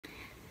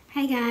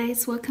Hi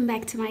guys, welcome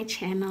back to my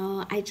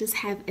channel. I just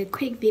have a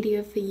quick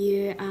video for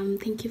you.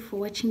 Thank you for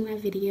watching my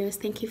videos.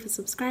 Thank you for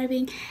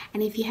subscribing,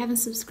 and if you haven't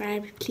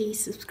subscribed,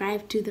 please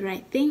subscribe, do the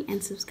right thing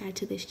and subscribe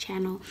to this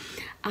channel.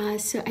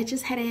 So I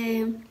just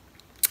I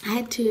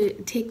had to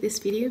take this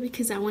video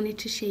because I wanted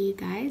to show you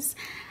guys.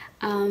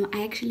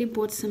 I actually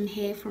bought some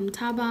hair from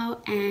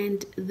Taobao,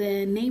 and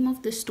the name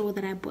of the store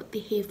that I bought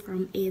the hair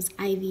from is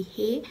Ivy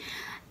Hair,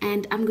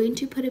 and I'm going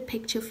to put a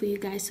picture for you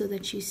guys so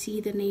that you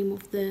see the name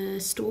of the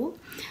store.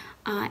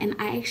 And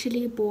I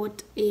actually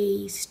bought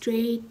a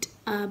straight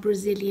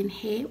Brazilian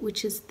hair,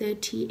 which is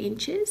 30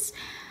 inches.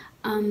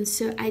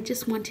 So I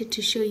just wanted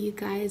to show you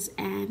guys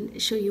and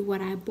show you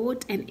what I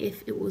bought and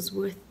if it was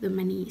worth the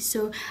money.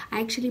 So I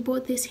actually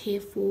bought this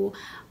hair for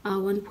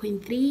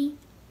 1.3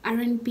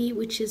 RMB,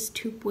 which is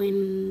 2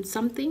 point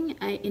something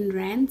in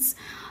rands.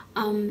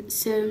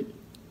 So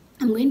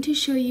I'm going to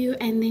show you,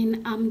 and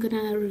then I'm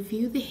gonna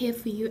review the hair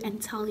for you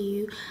and tell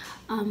you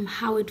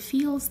how it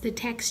feels, the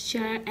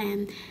texture,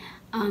 and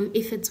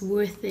if it's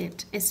worth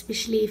it,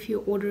 especially if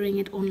you're ordering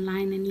it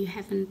online and you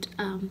haven't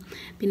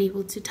been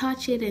able to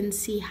touch it and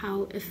see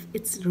if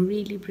it's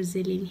really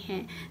Brazilian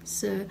hair.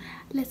 So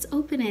let's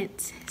open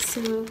it.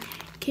 So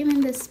it came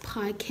in this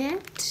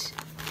pocket,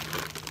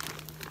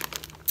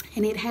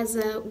 and it has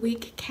a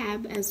wig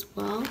cap as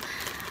well.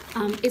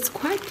 It's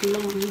quite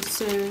long,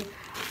 so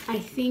I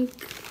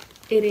think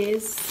it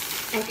is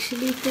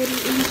actually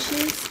 30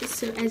 inches.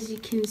 So as you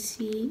can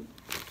see,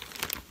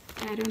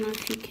 I don't know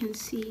if you can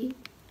see,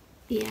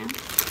 yeah.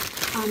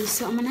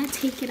 So I'm gonna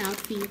take it out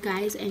for you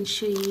guys and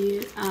show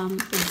you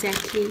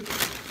exactly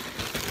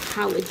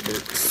how it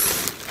looks.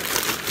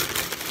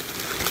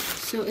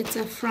 So it's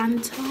a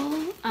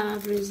frontal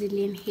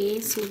Brazilian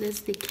hair. So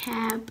there's the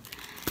cap,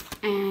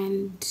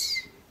 and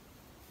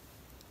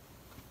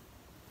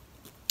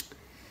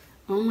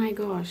oh my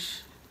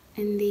gosh,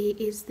 and there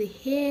is the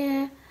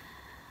hair.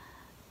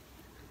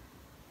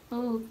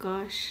 Oh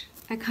gosh,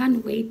 I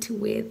can't wait to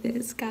wear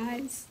this,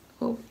 guys.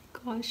 Oh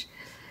my gosh,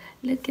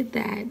 look at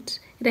that.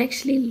 It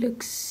actually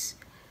looks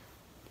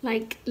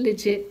like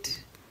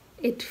legit.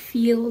 It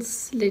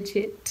feels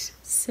legit.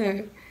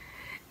 So,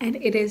 and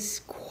it is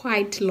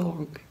quite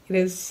long. It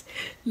is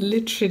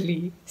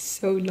literally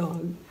so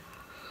long.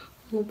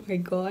 Oh my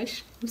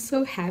gosh, I'm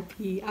so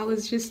happy. I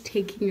was just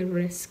taking a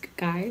risk,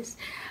 guys.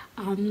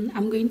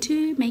 I'm going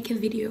to make a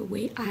video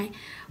where I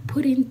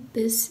put in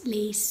this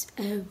lace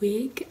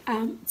wig.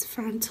 It's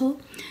frontal,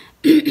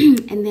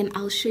 and then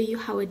I'll show you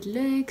how it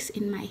looks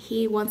in my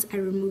hair once I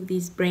remove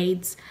these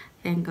braids,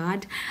 thank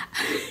God.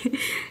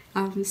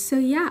 So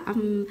yeah,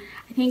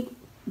 I think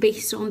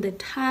based on the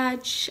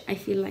touch, I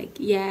feel like,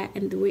 yeah,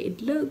 and the way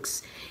it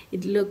looks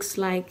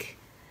like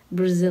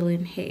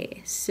Brazilian hair.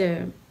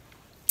 So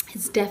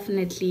it's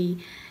definitely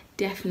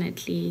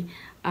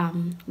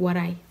what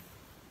I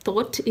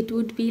thought it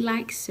would be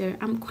like. So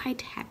I'm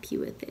quite happy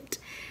with it.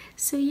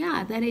 So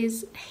yeah, that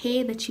is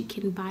hair that you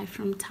can buy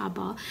from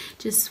Taobao.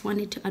 Just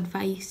wanted to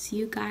advise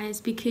you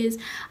guys, because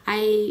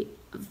I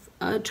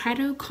try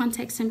to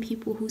contact some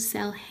people who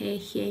sell hair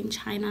here in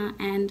China,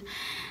 and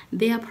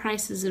their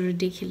prices are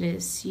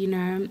ridiculous, you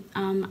know.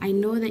 I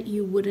know that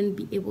you wouldn't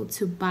be able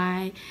to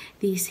buy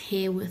these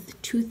hair with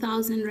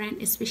 2,000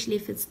 rand, especially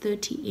if it's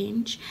 30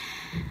 inch.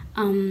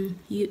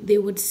 They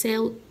would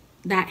sell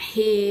that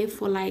hair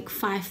for like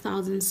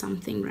 5,000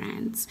 something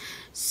rands.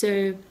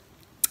 So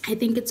I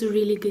think it's a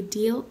really good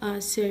deal.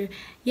 So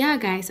yeah,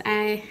 guys,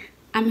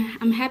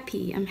 I'm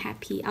happy.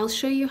 I'll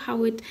show you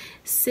how it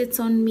sits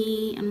on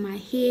me and my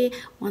hair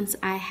once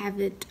I have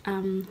it,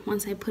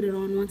 once I put it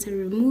on, once I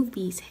remove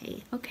these hair.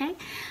 Okay,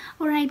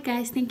 all right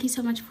guys, thank you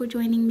so much for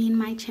joining me in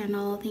my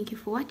channel. Thank you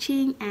for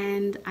watching,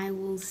 and I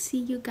will see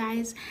you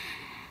guys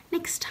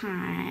next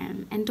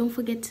time. And don't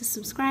forget to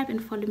subscribe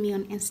and follow me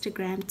on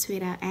Instagram,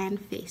 Twitter, and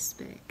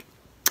Facebook.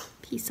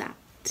 Peace out.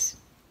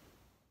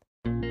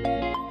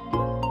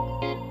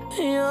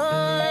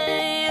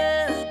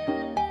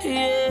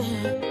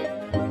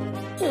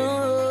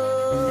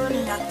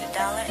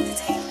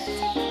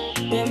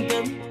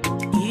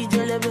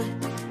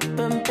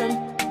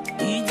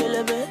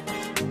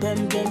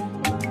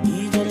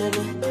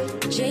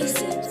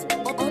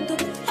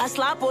 I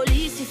slap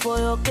police for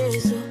your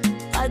case.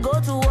 I go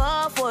to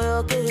war for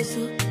your case.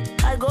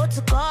 I go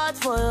to court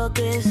for your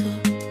case.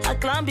 I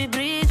climb the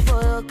bridge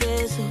for your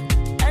case.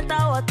 Enter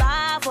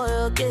water for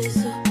your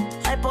case.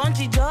 I punch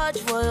the judge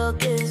for your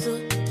case.